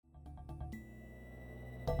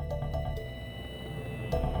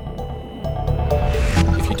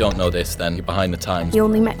don't know this, then you're behind the times. The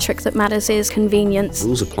only metric that matters is convenience.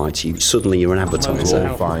 Rules apply to you. Suddenly you're an advertiser.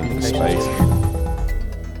 All find space.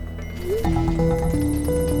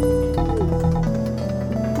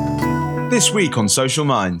 This week on Social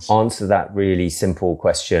Minds. Answer that really simple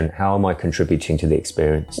question: how am I contributing to the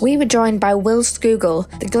experience? We were joined by Will Skugel,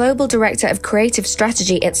 the Global Director of Creative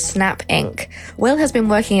Strategy at Snap Inc. Will has been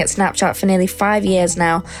working at Snapchat for nearly 5 years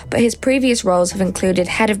now, but his previous roles have included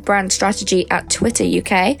Head of Brand Strategy at Twitter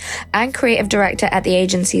UK and Creative Director at the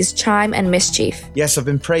agencies Chime and Mischief. Yes, I've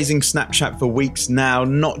been praising Snapchat for weeks now,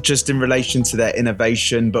 not just in relation to their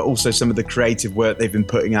innovation, but also some of the creative work they've been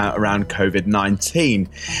putting out around COVID-19.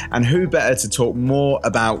 And who better to talk more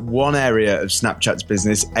about one area of Snapchat's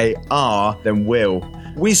business, AR, than Will.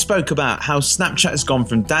 We spoke about how Snapchat has gone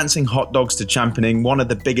from dancing hot dogs to championing one of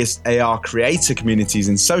the biggest AR creator communities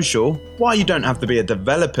in social, why you don't have to be a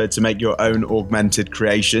developer to make your own augmented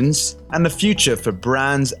creations, and the future for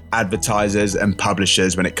brands, advertisers, and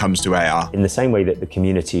publishers when it comes to AR. In the same way that the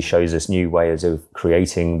community shows us new ways of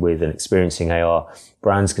creating with and experiencing AR,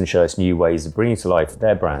 brands can show us new ways of bringing to life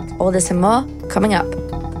their brand. All this and more coming up.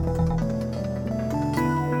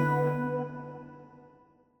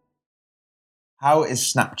 How is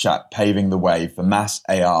Snapchat paving the way for mass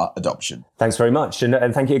AR adoption? Thanks very much.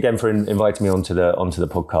 And thank you again for inviting me onto the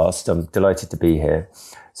podcast. I'm delighted to be here.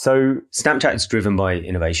 So Snapchat is driven by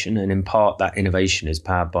innovation, and in part that innovation is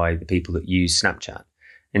powered by the people that use Snapchat.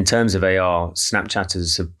 In terms of AR,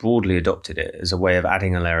 Snapchatters have broadly adopted it as a way of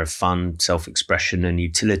adding a layer of fun, self-expression and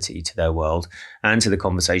utility to their world and to the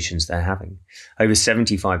conversations they're having. Over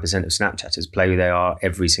 75% of Snapchatters play with AR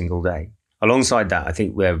every single day. Alongside that, I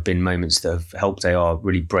think there have been moments that have helped AR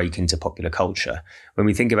really break into popular culture. When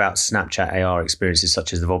we think about Snapchat AR experiences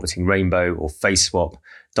such as the Vomiting Rainbow or Face Swap,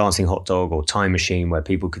 Dancing Hot Dog or Time Machine, where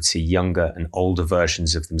people could see younger and older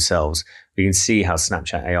versions of themselves, we can see how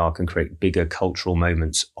Snapchat AR can create bigger cultural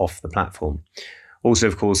moments off the platform. Also,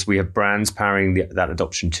 of course, we have brands powering that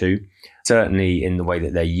adoption too, certainly in the way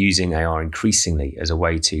that they're using AR increasingly as a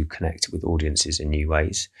way to connect with audiences in new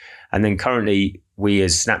ways. And then currently, we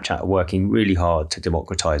as Snapchat are working really hard to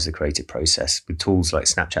democratize the creative process with tools like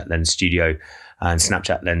Snapchat Lens Studio and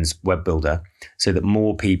Snapchat Lens Web Builder so that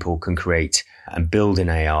more people can create and build in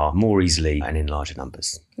AR more easily and in larger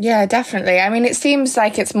numbers. Yeah, definitely. I mean, it seems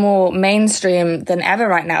like it's more mainstream than ever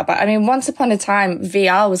right now. But I mean, once upon a time,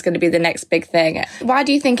 VR was going to be the next big thing. Why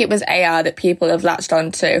do you think it was AR that people have latched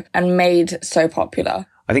onto and made so popular?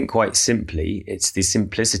 I think quite simply, it's the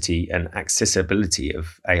simplicity and accessibility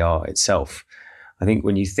of AR itself. I think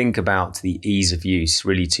when you think about the ease of use,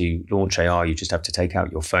 really to launch AR, you just have to take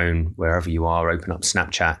out your phone wherever you are, open up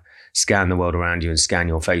Snapchat, scan the world around you and scan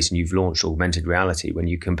your face, and you've launched augmented reality. When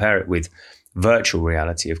you compare it with virtual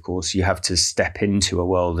reality, of course, you have to step into a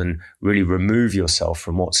world and really remove yourself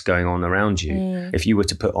from what's going on around you. If you were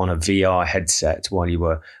to put on a VR headset while you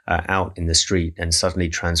were out in the street and suddenly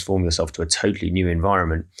transform yourself to a totally new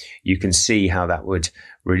environment, you can see how that would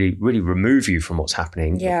really remove you from what's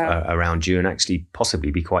happening around you and actually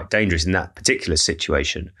possibly be quite dangerous in that particular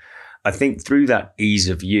situation. I think through that ease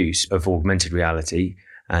of use of augmented reality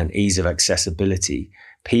and ease of accessibility,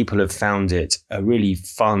 people have found it a really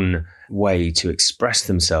fun way to express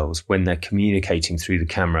themselves when they're communicating through the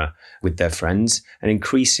camera with their friends, and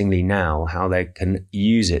increasingly now how they can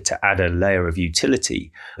use it to add a layer of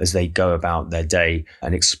utility as they go about their day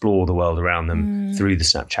and explore the world around them through the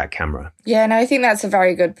Snapchat camera. Yeah, no, I think that's a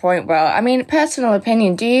very good point, Will. I mean, personal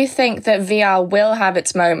opinion, do you think that VR will have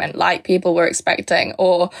its moment like people were expecting,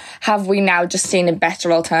 or have we now just seen a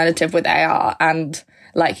better alternative with AR and,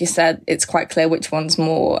 like you said, it's quite clear which one's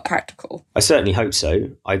more practical? I certainly hope so.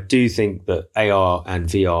 I do think that AR and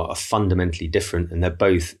VR are fundamentally different, and they're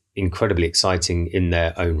both incredibly exciting in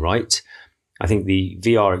their own right. I think the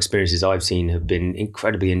VR experiences I've seen have been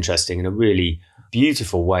incredibly interesting in a really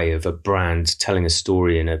beautiful way of a brand telling a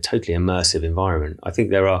story in a totally immersive environment. I think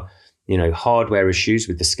there are, hardware issues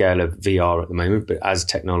with the scale of VR at the moment, but as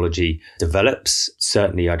technology develops,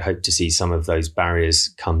 certainly I'd hope to see some of those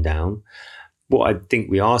barriers come down. What I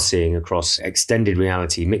think we are seeing across extended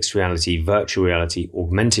reality, mixed reality, virtual reality,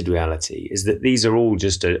 augmented reality is that these are all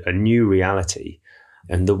just a new reality.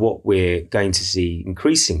 And that what we're going to see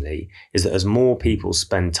increasingly is that as more people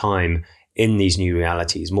spend time in these new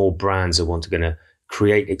realities, more brands are going to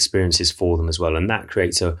create experiences for them as well. And that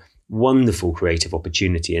creates a wonderful creative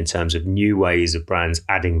opportunity in terms of new ways of brands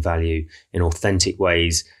adding value in authentic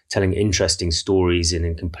ways, telling interesting stories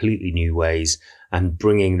in completely new ways, and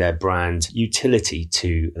bringing their brand utility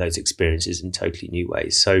to those experiences in totally new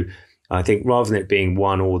ways. So I think rather than it being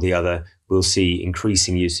one or the other, we'll see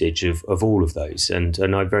increasing usage of all of those. And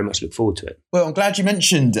I very much look forward to it. Well, I'm glad you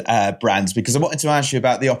mentioned brands, because I wanted to ask you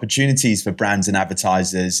about the opportunities for brands and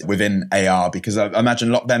advertisers within AR, because I imagine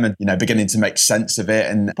a lot of them are, beginning to make sense of it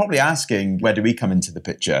and probably asking, where do we come into the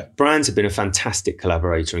picture? Brands have been a fantastic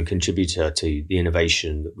collaborator and contributor to the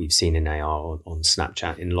innovation that we've seen in AR on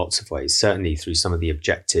Snapchat in lots of ways, certainly through some of the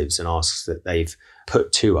objectives and asks that they've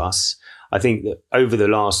put to us. I think that over the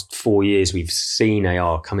last 4 years, we've seen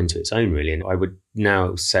AR come into its own, really. And I would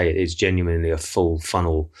now say it is genuinely a full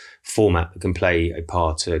funnel format that can play a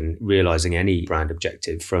part in realizing any brand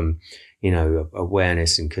objective, from,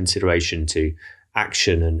 awareness and consideration to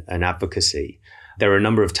action and advocacy. There are a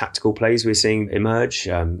number of tactical plays we're seeing emerge,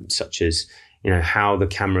 such as, how the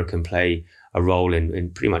camera can play a role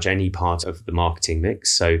in pretty much any part of the marketing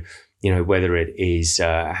mix. So, whether it is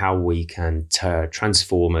how we can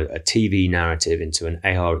transform a TV narrative into an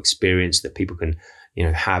AR experience that people can,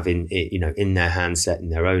 have in their handset, in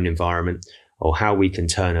their own environment, or how we can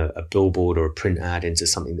turn a billboard or a print ad into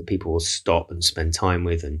something that people will stop and spend time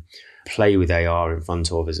with and play with AR in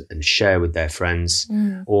front of and share with their friends,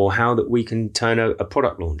 or how that we can turn a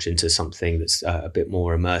product launch into something that's a bit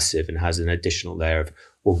more immersive and has an additional layer of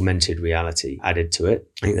augmented reality added to it.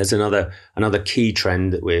 I think there's another key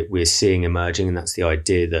trend that we're seeing emerging, and that's the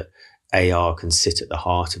idea that AR can sit at the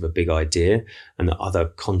heart of a big idea and that other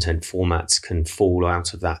content formats can fall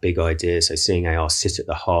out of that big idea. So seeing AR sit at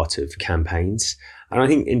the heart of campaigns. And I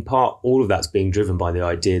think in part, all of that's being driven by the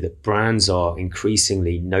idea that brands are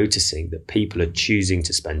increasingly noticing that people are choosing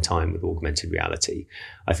to spend time with augmented reality.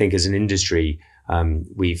 I think as an industry,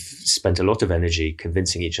 we've spent a lot of energy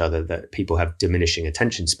convincing each other that people have diminishing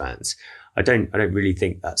attention spans. I don't really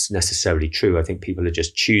think that's necessarily true. I think people are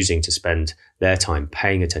just choosing to spend their time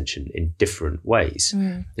paying attention in different ways.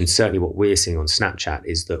 And certainly what we're seeing on Snapchat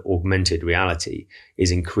is that augmented reality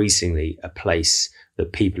is increasingly a place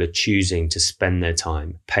that people are choosing to spend their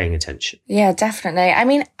time paying attention. Yeah, definitely. I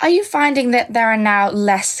mean, are you finding that there are now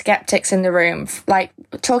less skeptics in the room, like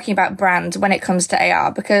talking about brands when it comes to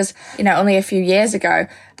AR? Because, only a few years ago,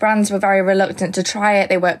 brands were very reluctant to try it.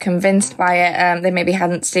 They weren't convinced by it. They maybe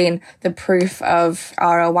hadn't seen the proof of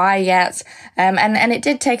ROI yet. And it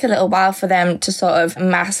did take a little while for them to sort of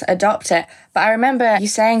mass adopt it. But I remember you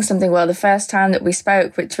saying something, Will, the first time that we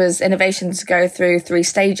spoke, which was innovations go through 3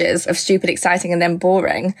 stages of stupid, exciting, and then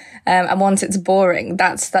boring. And once it's boring,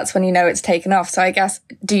 that's when it's taken off. So I guess,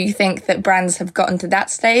 do you think that brands have gotten to that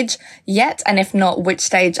stage yet? And if not, which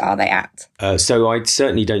stage are they at? So I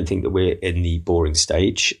certainly don't think that we're in the boring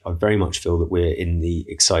stage. I very much feel that we're in the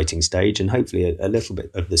exciting stage and hopefully a little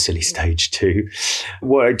bit of the silly stage too.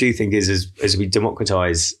 What I do think is as we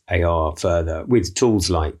democratize AR further with tools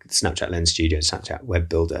like Snapchat Lens Studio, Snapchat Web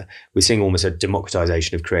Builder, we're seeing almost a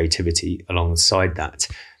democratization of creativity alongside that.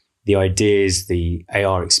 The ideas, the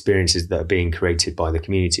AR experiences that are being created by the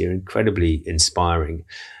community are incredibly inspiring.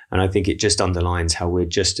 And I think it just underlines how we're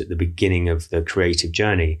just at the beginning of the creative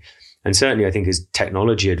journey. And certainly, I think as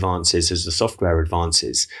technology advances, as the software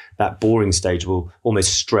advances, that boring stage will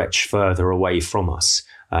almost stretch further away from us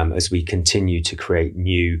as we continue to create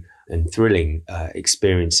new and thrilling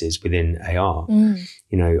experiences within AR.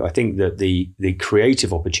 I think that the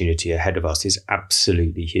creative opportunity ahead of us is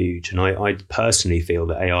absolutely huge. And I personally feel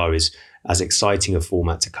that AR is as exciting a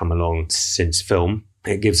format to come along since film.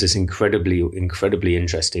 It gives us incredibly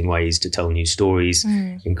interesting ways to tell new stories,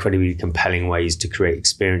 incredibly compelling ways to create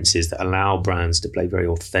experiences that allow brands to play very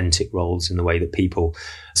authentic roles in the way that people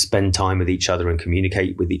spend time with each other and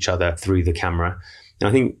communicate with each other through the camera. And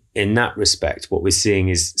I think in that respect, what we're seeing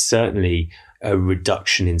is certainly a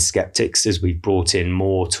reduction in skeptics as we've brought in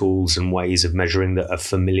more tools and ways of measuring that are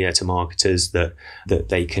familiar to marketers that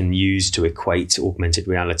they can use to equate augmented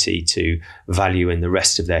reality to value in the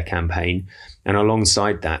rest of their campaign. And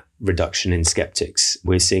alongside that reduction in skeptics,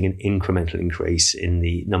 we're seeing an incremental increase in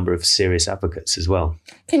the number of serious advocates as well.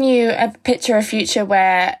 Can you picture a future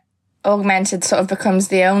where augmented sort of becomes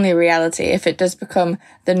the only reality? If it does become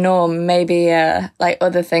the norm, maybe like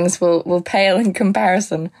other things will pale in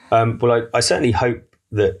comparison. Well, I certainly hope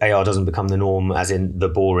that AR doesn't become the norm, as in the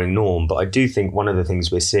boring norm. But I do think one of the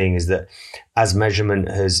things we're seeing is that as measurement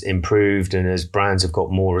has improved and as brands have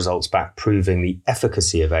got more results back proving the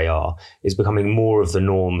efficacy of AR, is becoming more of the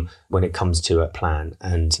norm when it comes to a plan,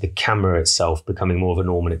 and the camera itself becoming more of a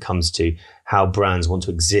norm when it comes to how brands want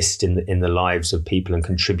to exist in the lives of people and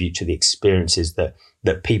contribute to the experiences that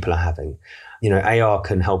people are having. AR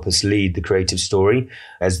can help us lead the creative story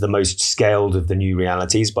as the most scaled of the new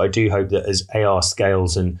realities. But I do hope that as AR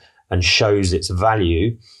scales and shows its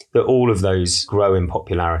value, that all of those grow in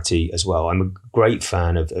popularity as well. I'm a great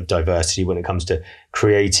fan of diversity when it comes to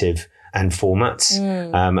creative and formats.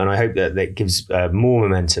 And I hope that gives more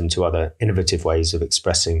momentum to other innovative ways of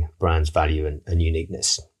expressing brands' value and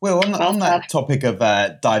uniqueness. Well, on that topic of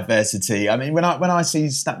diversity, I mean, when I see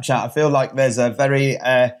Snapchat, I feel like there's a very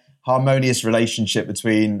harmonious relationship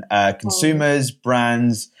between consumers,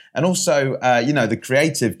 brands, and also, the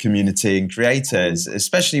creative community and creators,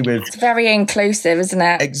 especially with... It's very inclusive, isn't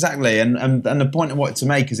it? Exactly. And the point I wanted to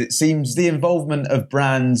make is it seems the involvement of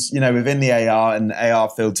brands, within the AR and AR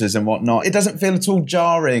filters and whatnot, it doesn't feel at all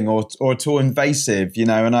jarring or at all invasive,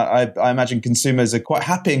 and I imagine consumers are quite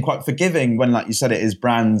happy and quite forgiving when, like you said, it is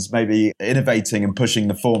brands maybe innovating and pushing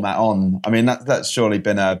the format on. I mean, that's surely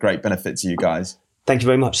been a great benefit to you guys. Thank you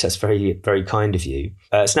very much. That's very, very kind of you.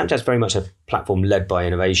 Snapchat's very much a platform led by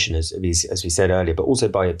innovation, as we said earlier, but also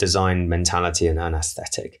by a design mentality and an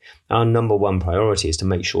aesthetic. Our number one priority is to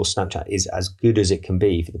make sure Snapchat is as good as it can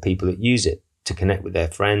be for the people that use it, to connect with their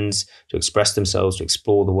friends, to express themselves, to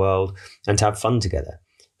explore the world, and to have fun together.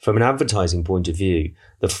 From an advertising point of view,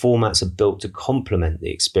 the formats are built to complement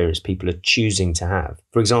the experience people are choosing to have.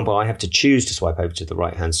 For example, I have to choose to swipe over to the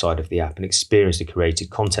right-hand side of the app and experience the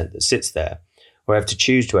curated content that sits there. Or I have to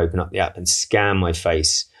choose to open up the app and scan my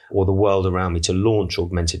face or the world around me to launch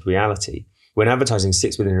augmented reality. When advertising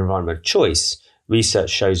sits within an environment of choice, research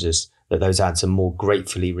shows us that those ads are more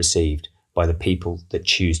gratefully received by the people that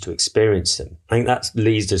choose to experience them. I think that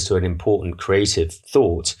leads us to an important creative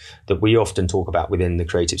thought that we often talk about within the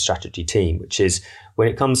creative strategy team, which is when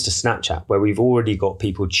it comes to Snapchat, where we've already got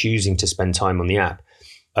people choosing to spend time on the app,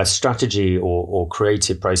 a strategy or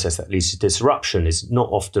creative process that leads to disruption is not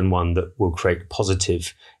often one that will create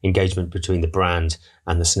positive engagement between the brand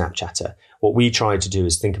and the Snapchatter. What we try to do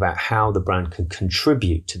is think about how the brand can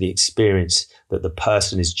contribute to the experience that the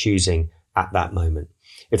person is choosing at that moment.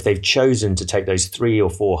 If they've chosen to take those 3 or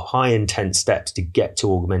 4 high intent steps to get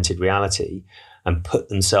to augmented reality and put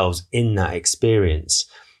themselves in that experience,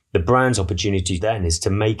 the brand's opportunity then is to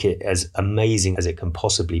make it as amazing as it can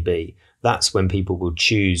possibly be. That's when people will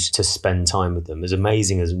choose to spend time with them. As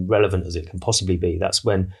amazing, as relevant as it can possibly be, that's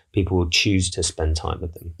when people will choose to spend time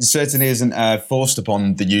with them. It certainly isn't forced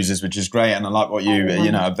upon the users, which is great. And I like what you,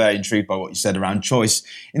 I'm very intrigued by what you said around choice.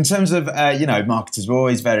 In terms of, marketers were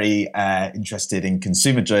always very interested in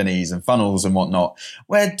consumer journeys and funnels and whatnot.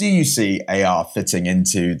 Where do you see AR fitting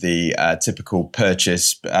into the typical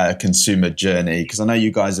purchase consumer journey? Because I know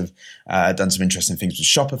you guys have done some interesting things with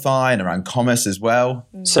Shopify and around commerce as well.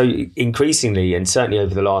 So increasingly, and certainly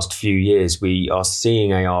over the last few years, we are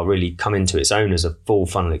seeing AR really come into its own as a full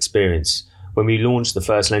funnel experience. When we launched the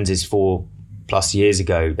first lenses 4+ years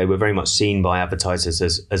ago, they were very much seen by advertisers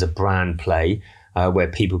as a brand play, where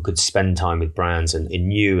people could spend time with brands in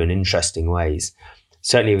new and interesting ways.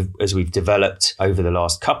 Certainly, as we've developed over the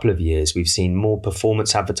last couple of years, we've seen more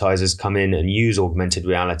performance advertisers come in and use augmented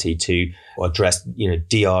reality to address,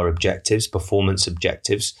 DR objectives, performance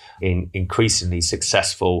objectives in increasingly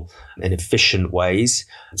successful and efficient ways.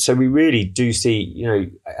 So we really do see,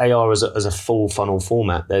 AR as a full funnel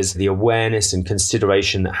format. There's the awareness and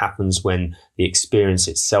consideration that happens when the experience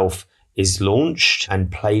itself is launched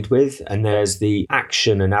and played with. And there's the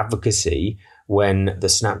action and advocacy when the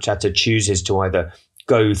Snapchatter chooses to either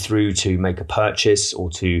go through to make a purchase or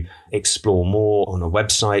to explore more on a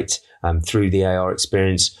website through the AR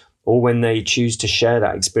experience, or when they choose to share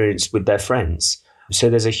that experience with their friends. So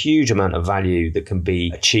there's a huge amount of value that can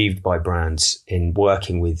be achieved by brands in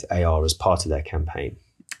working with AR as part of their campaign.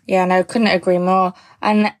 Yeah, no, couldn't agree more.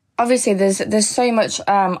 And obviously, there's so much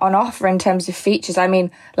on offer in terms of features. I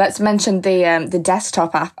mean, let's mention the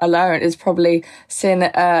desktop app alone is probably seen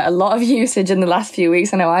a lot of usage in the last few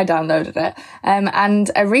weeks. I know I downloaded it.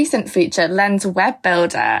 And a recent feature, Lens Web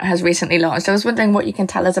Builder, has recently launched. I was wondering what you can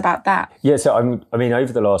tell us about that. Yeah, so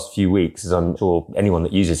over the last few weeks, as I'm sure anyone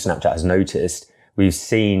that uses Snapchat has noticed, we've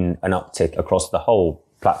seen an uptick across the whole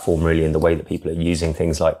platform, really, in the way that people are using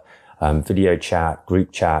things like video chat,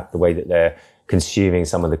 group chat, the way that they're consuming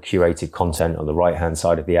some of the curated content on the right-hand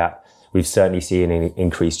side of the app. We've certainly seen an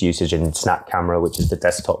increased usage in Snap Camera, which is the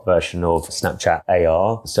desktop version of Snapchat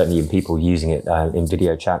AR. Certainly in people using it in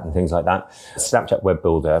video chat and things like that. Snapchat Web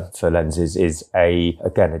Builder for lenses is a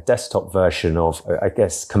desktop version of,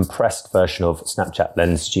 compressed version of Snapchat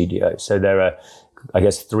Lens Studio. So there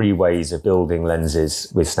are 3 ways of building lenses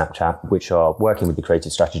with Snapchat, which are working with the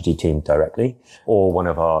creative strategy team directly, or one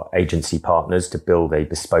of our agency partners to build a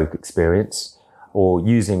bespoke experience, or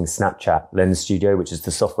using Snapchat Lens Studio, which is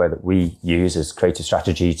the software that we use as creative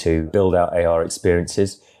strategy to build out AR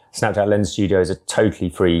experiences. Snapchat Lens Studio is a totally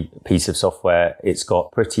free piece of software. It's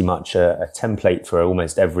got pretty much a template for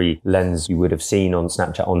almost every lens you would have seen on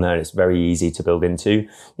Snapchat on there. It's very easy to build into.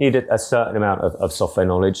 You need a certain amount of software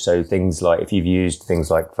knowledge. So things like, if you've used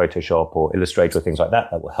things like Photoshop or Illustrator or things like that,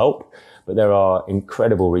 that will help. But there are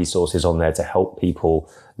incredible resources on there to help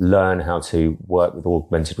people learn how to work with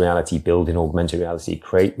augmented reality, build in augmented reality,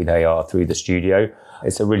 create with AR through the studio.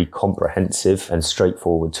 It's a really comprehensive and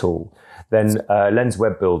straightforward tool. Then Lens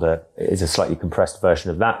Web Builder is a slightly compressed version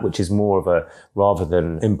of that, which is more of a, rather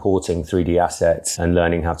than importing 3D assets and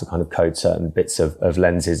learning how to kind of code certain bits of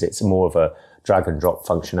lenses, it's more of a drag and drop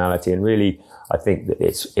functionality. And really, I think that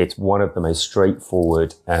it's one of the most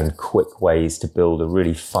straightforward and quick ways to build a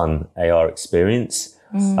really fun AR experience.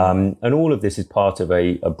 And all of this is part of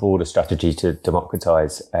a broader strategy to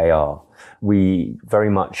democratize AR. We very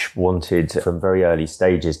much wanted from very early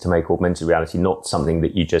stages to make augmented reality not something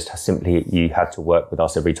that you had to work with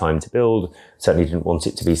us every time to build. Certainly didn't want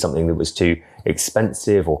it to be something that was too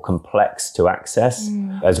expensive or complex to access.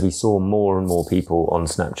 As we saw more and more people on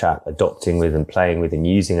Snapchat adopting with and playing with and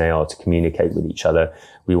using AR to communicate with each other,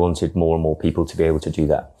 we wanted more and more people to be able to do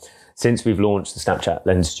that. Since we've launched the Snapchat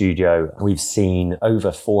Lens Studio, we've seen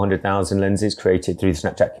over 400,000 lenses created through the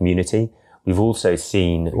Snapchat community. We've also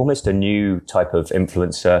seen almost a new type of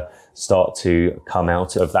influencer start to come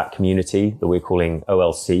out of that community that we're calling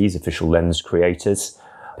OLCs, official lens creators.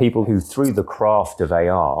 People who, through the craft of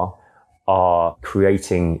AR, are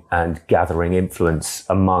creating and gathering influence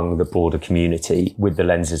among the broader community with the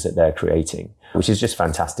lenses that they're creating, which is just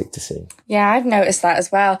fantastic to see. Yeah, I've noticed that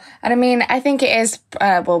as well. And I mean, I think it is,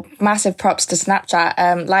 massive props to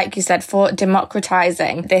Snapchat, like you said, for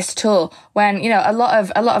democratizing this tool when, a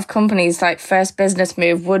lot of companies, like first business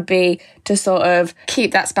move would be to sort of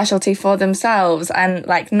keep that specialty for themselves and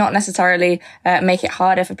like not necessarily make it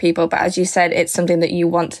harder for people. But as you said, it's something that you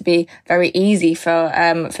want to be very easy for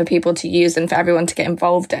people to use and for everyone to get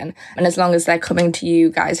involved in. And as long as they're coming to you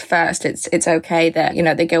guys first, it's okay that,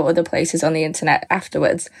 they go other places on the internet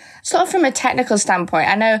afterwards. Sort of from a technical standpoint,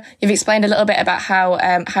 I know you've explained a little bit about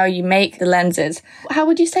how you make the lenses. How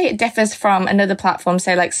would you say it differs from another platform,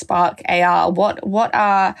 say like Spark AR? What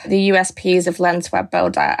are the USPs of Lens Web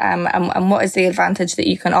Builder, and what is the advantage that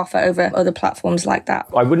you can offer over other platforms like that?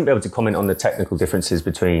 I wouldn't be able to comment on the technical differences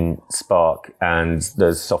between Spark and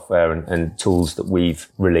the software and tools that we've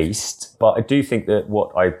released, but I do think that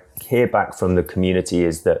what I hear back from the community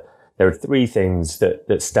is that there are three things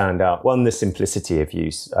that stand out. One, the simplicity of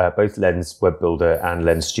use. Both Lens Web Builder and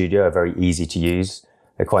Lens Studio are very easy to use.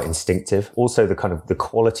 They're quite instinctive. Also, the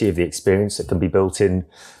quality of the experience that can be built in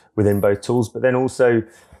within both tools, but then also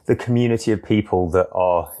the community of people that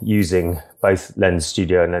are using both Lens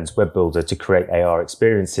Studio and Lens Web Builder to create AR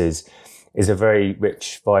experiences is a very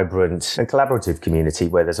rich, vibrant and collaborative community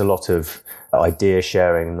where there's a lot of idea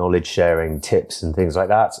sharing, knowledge sharing, tips and things like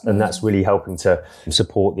that. And that's really helping to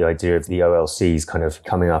support the idea of the OLCs kind of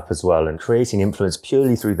coming up as well and creating influence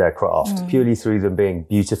purely through their craft, purely through them being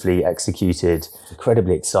beautifully executed,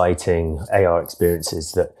 incredibly exciting AR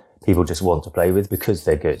experiences that people just want to play with because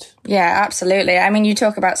they're good. Yeah, absolutely. I mean, you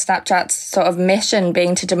talk about Snapchat's sort of mission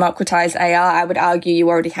being to democratize AR. I would argue you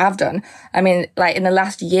already have done. I mean, like in the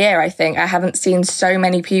last year, I think I haven't seen so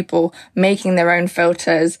many people making their own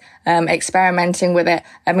filters, experimenting with it.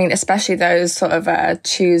 I mean, especially those sort of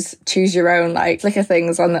choose your own like flicker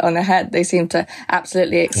things on the head. They seem to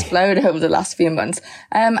absolutely explode over the last few months.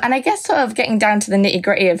 And I guess sort of getting down to the nitty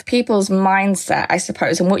gritty of people's mindset, I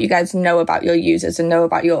suppose, and what you guys know about your users and know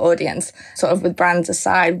about your audience, sort of with brands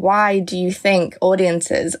aside, why do you think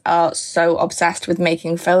audiences are so obsessed with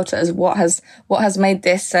making filters? What has made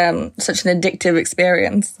this such an addictive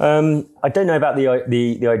experience? I don't know about the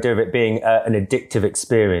idea of it being an addictive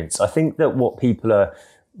experience. I think that what people are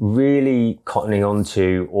really cottoning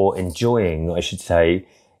onto or enjoying, I should say,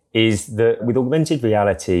 is that with augmented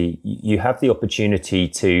reality, you have the opportunity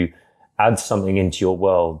to add something into your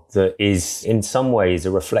world that is in some ways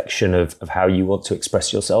a reflection of how you want to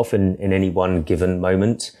express yourself in any one given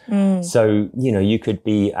moment. So, you could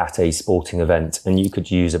be at a sporting event and you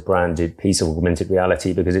could use a branded piece of augmented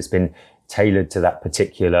reality because it's been tailored to that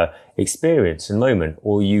particular experience and moment.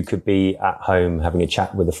 Or you could be at home having a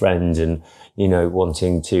chat with a friend and,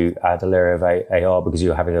 wanting to add a layer of AR because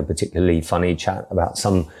you're having a particularly funny chat about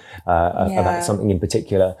about something in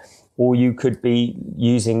particular. Or you could be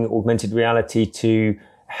using augmented reality to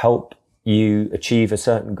help you achieve a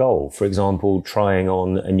certain goal. For example, trying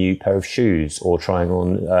on a new pair of shoes or trying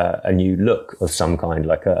on a new look of some kind,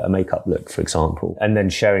 like a makeup look, for example, and then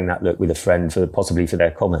sharing that look with a friend possibly for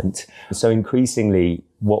their comment. So increasingly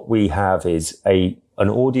what we have is an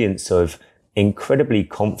audience of incredibly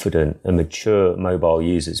confident and mature mobile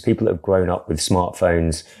users, people that have grown up with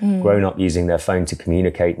smartphones, grown up using their phone to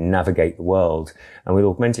communicate and navigate the world. And with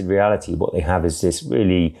augmented reality, what they have is this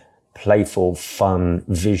really playful, fun,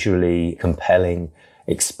 visually compelling,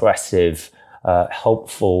 expressive,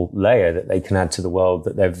 helpful layer that they can add to the world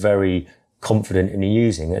that they're very confident in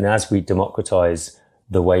using. And as we democratize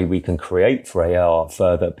the way we can create for AR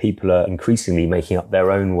further, people are increasingly making up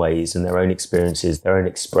their own ways and their own experiences, their own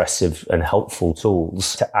expressive and helpful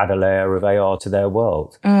tools to add a layer of AR to their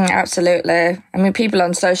world. Absolutely. I mean, people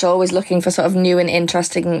on social are always looking for sort of new and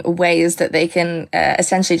interesting ways that they can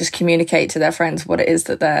essentially just communicate to their friends what it is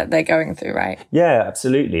that they're going through, right? Yeah,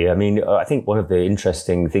 absolutely. I mean, I think one of the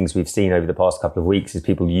interesting things we've seen over the past couple of weeks is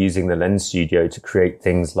people using the Lens Studio to create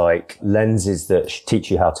things like lenses that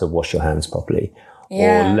teach you how to wash your hands properly.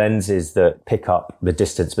 Or lenses that pick up the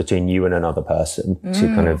distance between you and another person to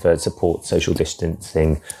kind of support social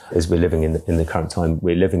distancing as we're living in the current time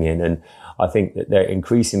we're living in. And I think that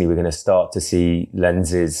increasingly we're going to start to see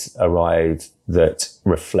lenses arrive that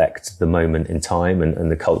reflect the moment in time and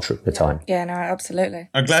the culture of the time. Yeah, no, absolutely.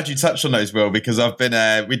 I'm glad you touched on those, Will, because I've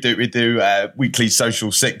been we do weekly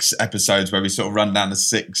Social 6 episodes where we sort of run down the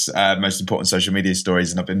 6 most important social media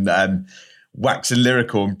stories, and I've been waxing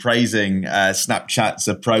lyrical and praising Snapchat's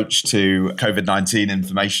approach to COVID-19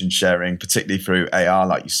 information sharing, particularly through AR,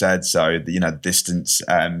 like you said. So, distance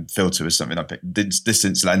filter was something I picked,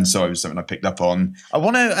 distance lens, sorry, was something I picked up on. I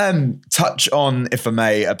want to touch on, if I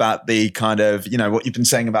may, about the kind of, what you've been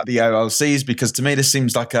saying about the OLCs, because to me, this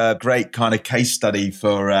seems like a great kind of case study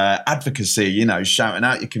for advocacy, shouting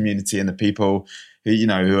out your community and the people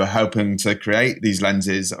who are helping to create these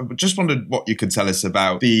lenses. I just wondered what you could tell us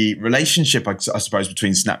about the relationship, I suppose,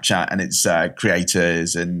 between Snapchat and its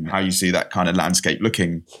creators and how you see that kind of landscape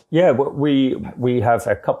looking. Yeah, well, we have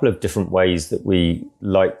a couple of different ways that we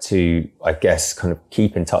like to, I guess, kind of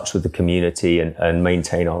keep in touch with the community and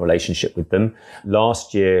maintain our relationship with them.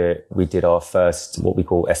 Last year, we did our first, what we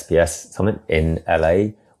call SPS Summit in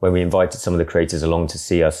LA, where we invited some of the creators along to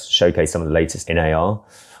see us showcase some of the latest in AR.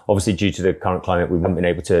 Obviously, due to the current climate, we haven't been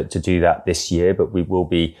able to do that this year, but we will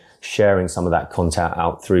be sharing some of that content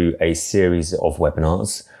out through a series of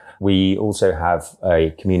webinars. We also have a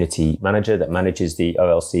community manager that manages the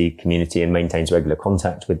OLC community and maintains regular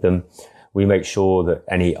contact with them. We make sure that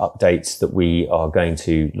any updates that we are going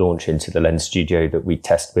to launch into the Lens Studio that we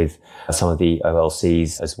test with some of the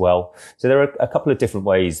OLCs as well. So there are a couple of different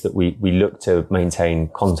ways that we look to maintain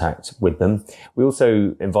contact with them. We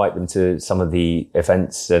also invite them to some of the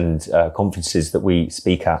events and conferences that we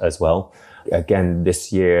speak at as well. Again,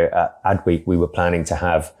 this year at Adweek, we were planning to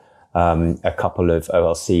have a couple of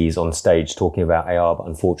OLCs on stage talking about AR, but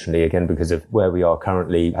unfortunately, again, because of where we are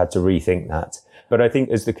currently, had to rethink that. But I think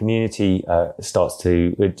as the community starts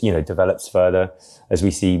to, develops further, as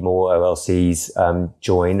we see more OLCs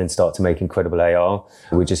join and start to make incredible AR,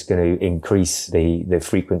 we're just going to increase the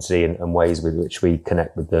frequency and ways with which we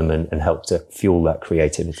connect with them and help to fuel that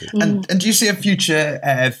creativity. And do you see a future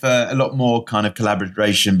for a lot more kind of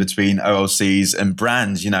collaboration between OLCs and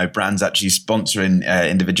brands? Brands actually sponsoring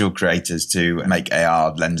individual creators to make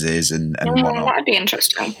AR lenses and whatnot. That'd be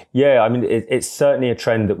interesting. Yeah, I mean, it's certainly a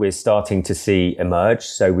trend that we're starting to see emerge.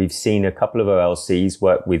 So we've seen a couple of OLCs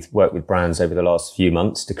work with brands over the last few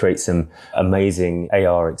months to create some amazing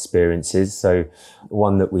AR experiences. So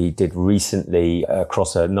one that we did recently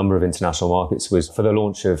across a number of international markets was for the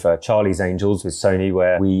launch of Charlie's Angels with Sony,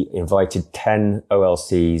 where we invited 10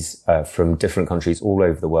 OLCs from different countries all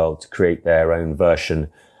over the world to create their own version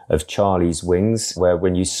of Charlie's Wings, where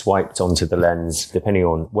when you swiped onto the lens, depending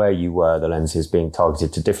on where you were, the lens is being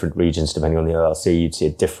targeted to different regions. Depending on the OLC, you'd see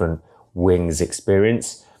a different wings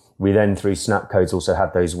experience. We then, through Snapcodes, also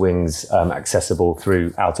had those wings accessible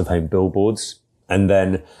through out-of-home billboards. And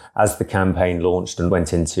then as the campaign launched and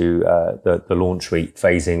went into the launch week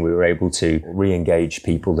phasing, we were able to re-engage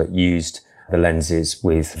people that used the lenses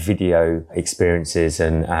with video experiences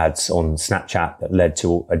and ads on Snapchat that led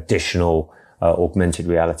to additional augmented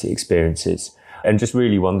reality experiences. And just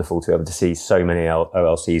really wonderful to be able to see so many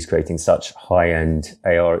OLCs creating such high-end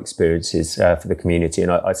AR experiences for the community.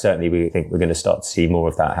 And I certainly think we're going to start to see more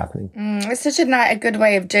of that happening. It's such a good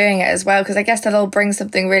way of doing it as well, because I guess they'll all bring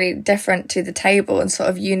something really different to the table and sort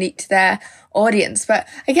of unique to their audience. But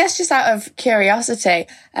I guess just out of curiosity,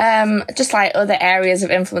 just like other areas of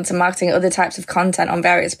influencer marketing, other types of content on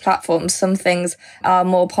various platforms, some things are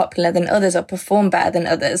more popular than others or perform better than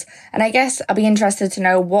others. And I guess I'd be interested to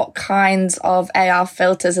know what kinds of AR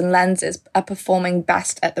filters and lenses are performing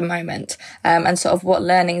best at the moment, and sort of what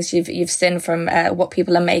learnings you've seen from what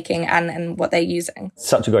people are making and what they're using.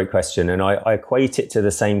 Such a great question. And I equate it to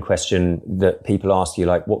the same question that people ask you,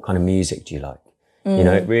 like, what kind of music do you like? You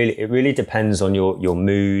know, it really depends on your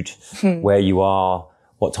mood, where you are,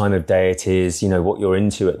 what time of day it is, you know, what you're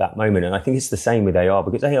into at that moment. And I think it's the same with AR,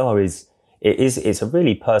 because AR it's a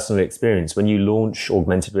really personal experience. When you launch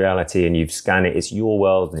augmented reality and you scan it, it's your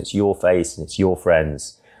world and it's your face and it's your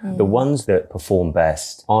friends. The ones that perform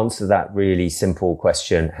best answer that really simple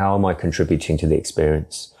question: how am I contributing to the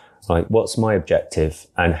experience? Like, what's my objective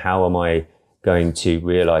and how am I going to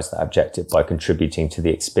realize that objective by contributing to the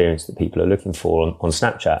experience that people are looking for on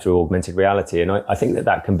Snapchat through augmented reality? And I think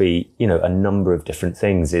that can be, you know, a number of different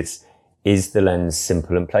things. Is the lens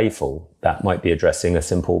simple and playful? That might be addressing a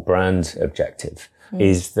simple brand objective.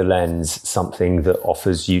 Is the lens something that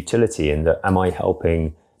offers utility, and that am I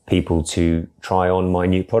helping people to try on my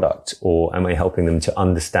new product, or am I helping them to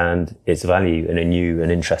understand its value in a new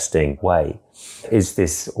and interesting way? Is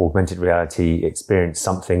this augmented reality experience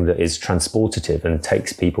something that is transportative and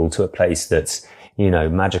takes people to a place that's, you know,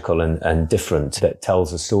 magical and different, that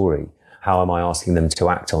tells a story? How am I asking them to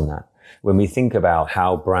act on that? When we think about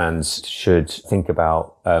how brands should think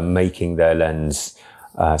about making their lens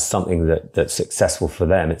something that's successful for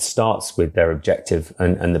them, it starts with their objective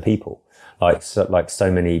and the people. Like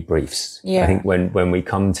so many briefs. Yeah. I think when we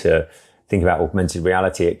come to think about augmented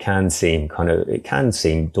reality, it can seem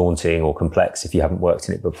daunting or complex if you haven't worked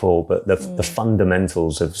in it before. But the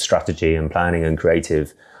fundamentals of strategy and planning and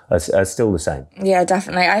creative are still the same. Yeah,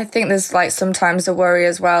 definitely. I think there's like sometimes a worry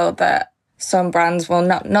as well that some brands will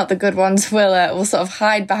not the good ones will sort of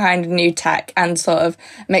hide behind new tech and sort of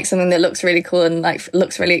make something that looks really cool and like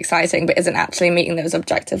looks really exciting, but isn't actually meeting those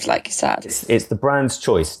objectives, like you said. It's the brand's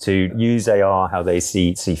choice to use AR how they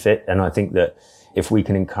see fit, and I think that if we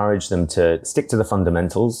can encourage them to stick to the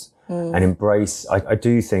fundamentals and embrace, I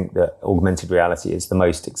do think that augmented reality is the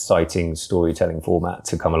most exciting storytelling format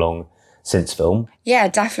to come along since film. Yeah,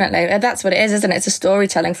 definitely. That's what it is, isn't it? It's a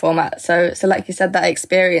storytelling format. So like you said, that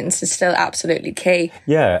experience is still absolutely key.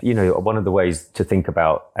 Yeah, you know, one of the ways to think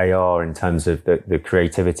about AR in terms of the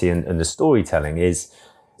creativity and the storytelling is,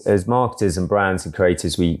 as marketers and brands and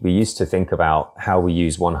creators, we used to think about how we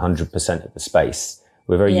use 100% of the space.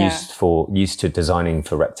 We're very used to designing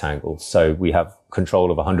for rectangles. So we have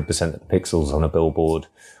control of 100% of the pixels on a billboard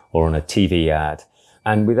or on a TV ad.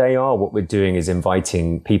 And with AR, what we're doing is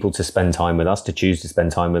inviting people to spend time with us, to choose to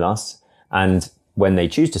spend time with us. And when they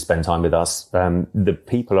choose to spend time with us, the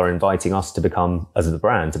people are inviting us to become, as the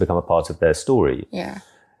brand, to become a part of their story. Yeah.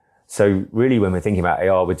 So really, when we're thinking about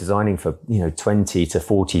AR, we're designing for, 20 to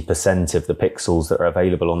 40% of the pixels that are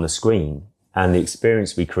available on the screen. And the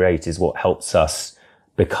experience we create is what helps us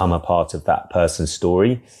become a part of that person's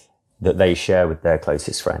story that they share with their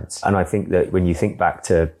closest friends. And I think that when you think back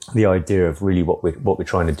to the idea of really what we're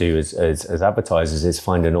trying to do as advertisers is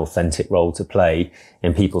find an authentic role to play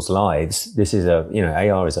in people's lives. This is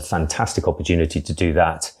AR is a fantastic opportunity to do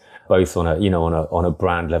that, both on a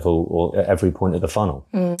brand level or at every point of the funnel.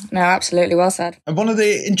 No, absolutely. Well said. And one of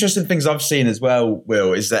the interesting things I've seen as well,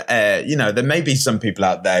 Will, is that, there may be some people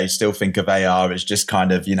out there who still think of AR as just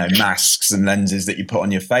kind of, masks and lenses that you put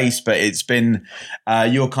on your face, but it's been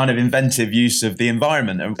your kind of inventive use of the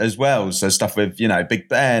environment as well. So stuff with, Big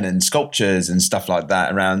Ben and sculptures and stuff like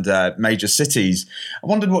that around major cities. I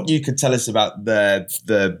wondered what you could tell us about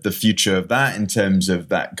the future of that in terms of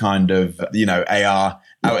that kind of, AR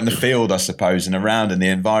out in the field, I suppose, and around in the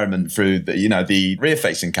environment through the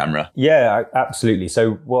rear-facing camera. Yeah, absolutely.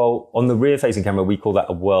 So, on the rear-facing camera, we call that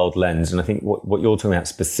a world lens. And I think what you're talking about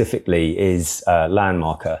specifically is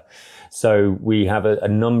landmarker. So we have a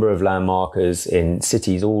number of landmarkers in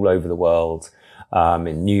cities all over the world,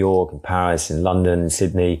 in New York, in Paris, in London,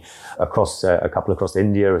 Sydney, across a couple across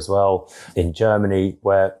India as well, in Germany,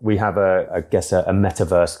 where we have a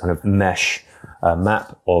metaverse kind of mesh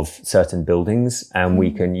map of certain buildings, and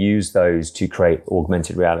we can use those to create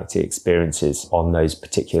augmented reality experiences on those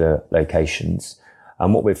particular locations.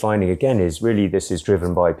 And what we're finding again is really this is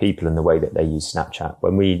driven by people and the way that they use Snapchat.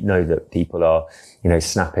 When we know that people are,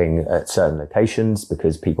 snapping at certain locations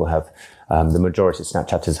because people have, the majority of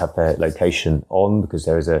Snapchatters have their location on because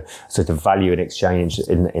there is a sort of value in exchange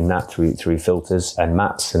in that through filters and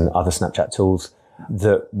maps and other Snapchat tools.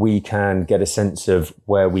 that we can get a sense of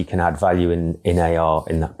where we can add value in AR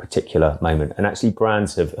in that particular moment. And actually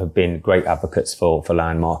brands have been great advocates for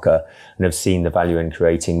Landmarker and have seen the value in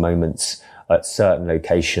creating moments at certain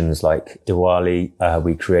locations like Diwali.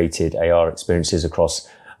 We created AR experiences across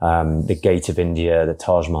the Gate of India, the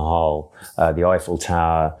Taj Mahal, the Eiffel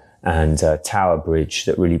Tower, and Tower Bridge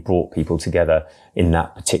that really brought people together in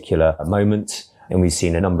that particular moment. And we've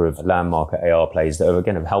seen a number of Landmarker AR plays that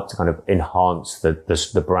have helped to kind of enhance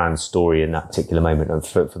the brand story in that particular moment. And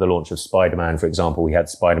for the launch of Spider-Man, for example, we had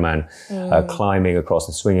Spider-Man climbing across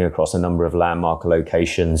and swinging across a number of Landmarker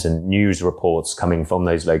locations, and news reports coming from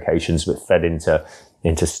those locations were fed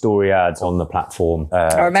into story ads on the platform.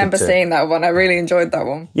 I remember seeing that one. I really enjoyed that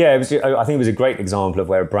one. Yeah, I think it was a great example of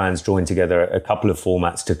where brands joined together a couple of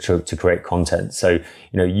formats to create content. So,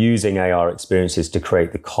 using AR experiences to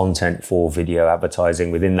create the content for video advertising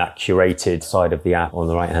within that curated side of the app on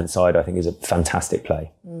the right-hand side, I think is a fantastic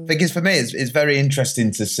play. Because for me, it's very interesting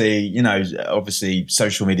to see, obviously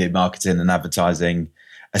social media marketing and advertising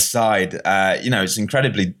aside, it's an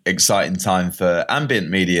incredibly exciting time for ambient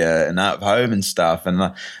media and out of home and stuff. And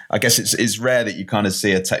I guess it's rare that you kind of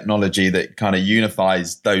see a technology that kind of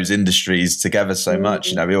unifies those industries together so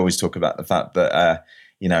much. We always talk about the fact that,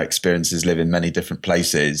 experiences live in many different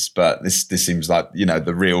places, but this seems like,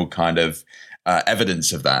 the real kind of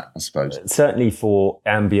evidence of that, I suppose. Certainly for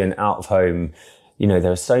ambient out of home,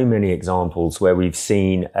 there are so many examples where we've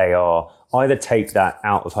seen AR either take that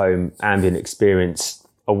out of home ambient experience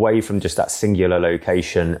away from just that singular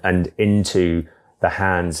location and into the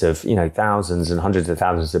hands of, thousands and hundreds of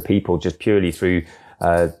thousands of people just purely through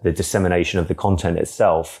the dissemination of the content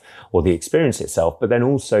itself or the experience itself, but then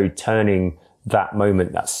also turning that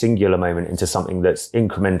moment, that singular moment, into something that's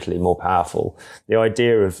incrementally more powerful. The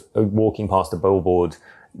idea of walking past a billboard,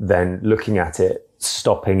 then looking at it,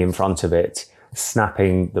 stopping in front of it,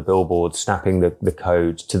 snapping the billboard, snapping the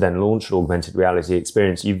code to then launch an augmented reality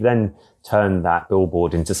experience. You've then turned that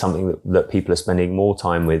billboard into something that people are spending more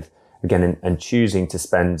time with, again, and choosing to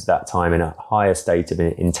spend that time in a higher state of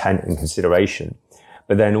intent and consideration.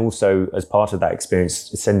 But then also, as part of that experience,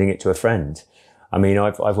 sending it to a friend. I mean,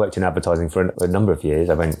 I've worked in advertising for a number of years.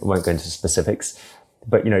 I won't go into specifics,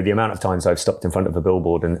 but the amount of times I've stopped in front of a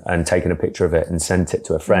billboard and taken a picture of it and sent it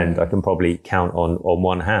to a friend, I can probably count on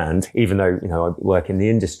one hand, even though, I work in the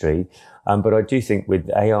industry. But I do think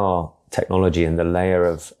with AR technology and the layer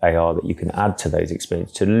of AR that you can add to those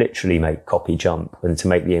experiences to literally make copy jump and to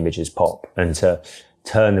make the images pop and to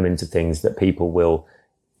turn them into things that people will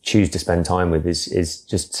choose to spend time with is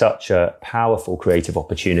just such a powerful creative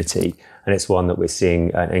opportunity. And it's one that we're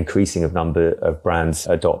seeing an increasing of number of brands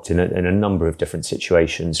adopt in a number of different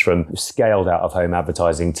situations, from scaled out of home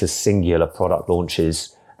advertising to singular product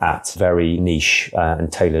launches at very niche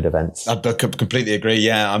and tailored events. I completely agree.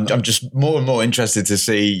 Yeah, I'm just more and more interested to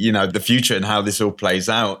see, the future and how this all plays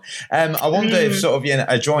out. I wonder if sort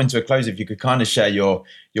of, drawing to a close, if you could kind of share your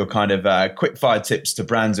kind of quick fire tips to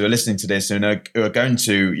brands who are listening to this and who are going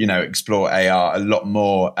to, explore AR a lot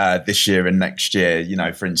more this year and next year.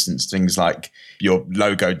 For instance, things like your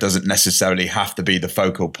logo doesn't necessarily have to be the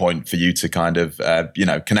focal point for you to kind of,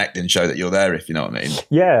 connect and show that you're there, if you know what I mean.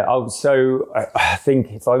 Yeah. So I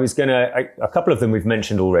think if I was going to, a couple of them we've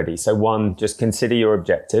mentioned already. So one, just consider your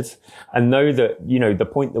objective and know that, the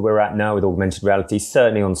point that we're at now with augmented reality,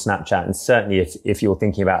 certainly on Snapchat, and certainly if you're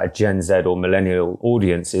thinking about a Gen Z or millennial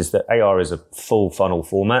audience, is that AR is a full funnel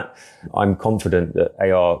format. I'm confident that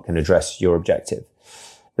AR can address your objective.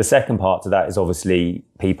 The second part to that is obviously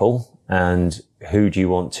people and who do you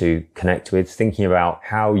want to connect with, thinking about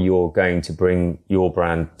how you're going to bring your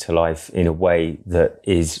brand to life in a way that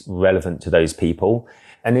is relevant to those people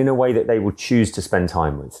and in a way that they will choose to spend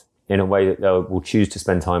time with, in a way that they will choose to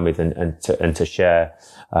spend time with and to share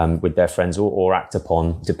with their friends or act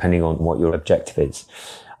upon, depending on what your objective is.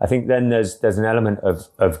 I think then there's an element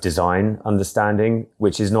of design understanding,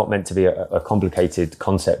 which is not meant to be a complicated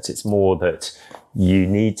concept. It's more that you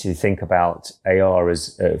need to think about AR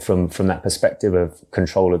as from that perspective of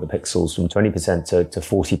control of the pixels from 20% to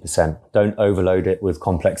 40%. Don't overload it with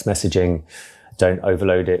complex messaging. Don't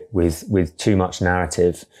overload it with too much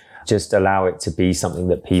narrative. Just allow it to be something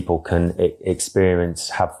that people can experience,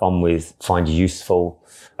 have fun with, find useful.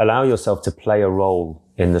 Allow yourself to play a role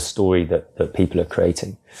in the story that people are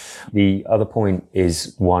creating. The other point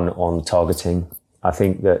is one on targeting. I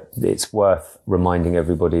think that it's worth reminding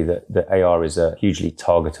everybody that AR is a hugely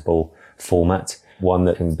targetable format. one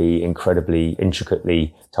that can be incredibly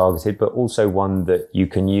intricately targeted, but also one that you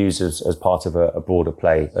can use as part of a broader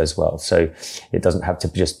play as well. So it doesn't have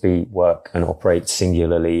to just be work and operate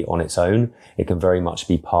singularly on its own. It can very much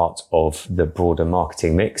be part of the broader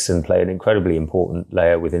marketing mix and play an incredibly important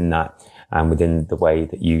layer within that and within the way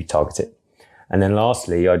that you target it. And then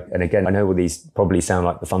lastly, and again, I know all these probably sound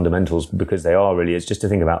like the fundamentals because they are really, it's just to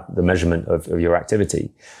think about the measurement of your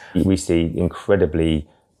activity. We see incredibly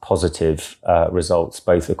positive results,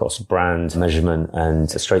 both across brand measurement and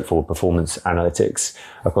straightforward performance analytics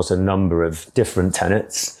across a number of different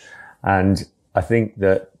tenets. And I think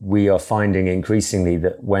that we are finding increasingly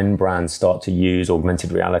that when brands start to use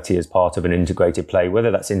augmented reality as part of an integrated play, whether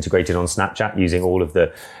that's integrated on Snapchat using all of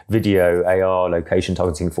the video, AR, location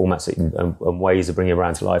targeting formats and ways of bringing a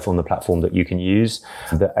brand to life on the platform that you can use,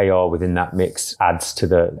 the AR within that mix adds to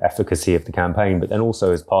the efficacy of the campaign, but then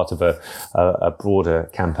also as part of a broader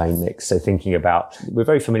campaign mix. So we're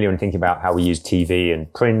very familiar in thinking about how we use TV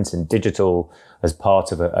and print and digital as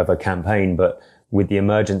part of a campaign, but with the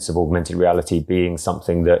emergence of augmented reality being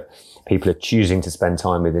something that people are choosing to spend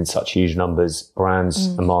time with in such huge numbers, brands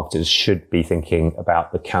and marketers should be thinking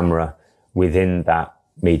about the camera within that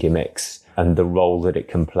media mix and the role that it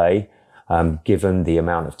can play, given the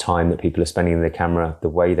amount of time that people are spending in the camera, the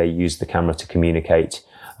way they use the camera to communicate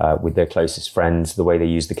with their closest friends, the way they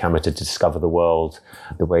use the camera to discover the world,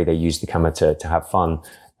 the way they use the camera to have fun.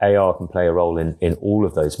 AR can play a role in all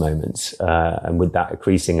of those moments. And with that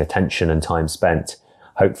increasing attention and time spent,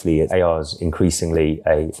 hopefully AR is increasingly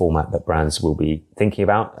a format that brands will be thinking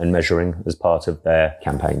about and measuring as part of their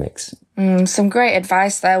campaign mix. Some great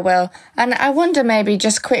advice there, Will. And I wonder maybe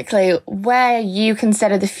just quickly where you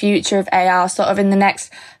consider the future of AR sort of in the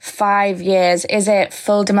next 5 years. Is it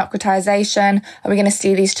full democratization? Are we going to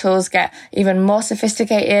see these tools get even more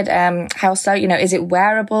sophisticated? How so? Is it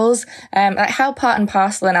wearables? How part and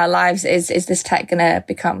parcel in our lives is this tech going to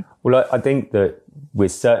become? Well, I think that we're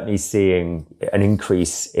certainly seeing an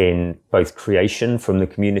increase in both creation from the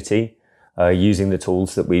community, using the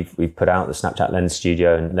tools that we've put out, the Snapchat Lens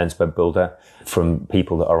Studio and Lens Web Builder, from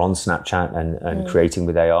people that are on Snapchat and creating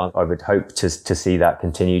with AR. I would hope to see that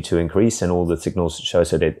continue to increase, and all the signals show us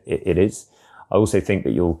that it is. I also think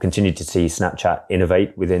that you'll continue to see Snapchat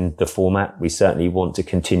innovate within the format. We certainly want to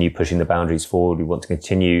continue pushing the boundaries forward. We want to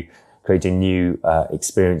continue creating new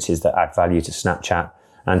experiences that add value to Snapchat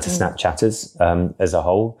and to Snapchatters as a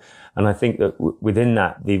whole. And I think that within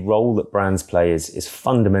that, the role that brands play is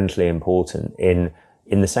fundamentally important in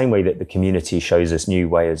the same way that the community shows us new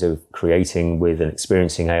ways of creating with and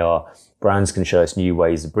experiencing AR. Brands can show us new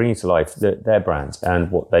ways of bringing to life their brands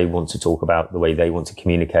and what they want to talk about, the way they want to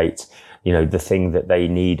communicate, the thing that they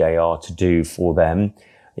need AR to do for them.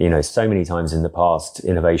 So many times in the past,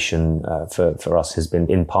 innovation for us has been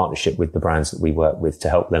in partnership with the brands that we work with to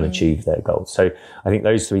help them achieve their goals. So I think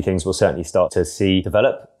those three things will certainly start to see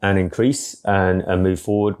develop and increase and move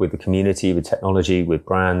forward with the community, with technology, with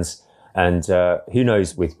brands. And who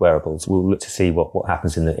knows with wearables, we'll look to see what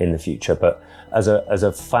happens in the future. But as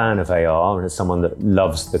a fan of AR and as someone that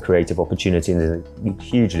loves the creative opportunity and is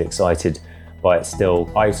hugely excited by it still,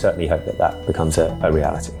 I certainly hope that becomes a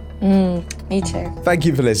reality. Me too. Thank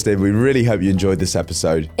you for listening. We really hope you enjoyed this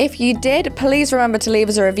episode. If you did, please remember to leave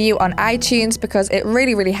us a review on iTunes because it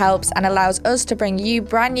really, really helps and allows us to bring you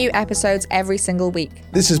brand new episodes every single week.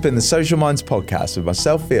 This has been the Social Minds Podcast with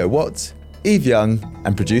myself, Theo Watts, Eve Young,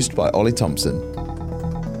 and produced by Ollie Thompson.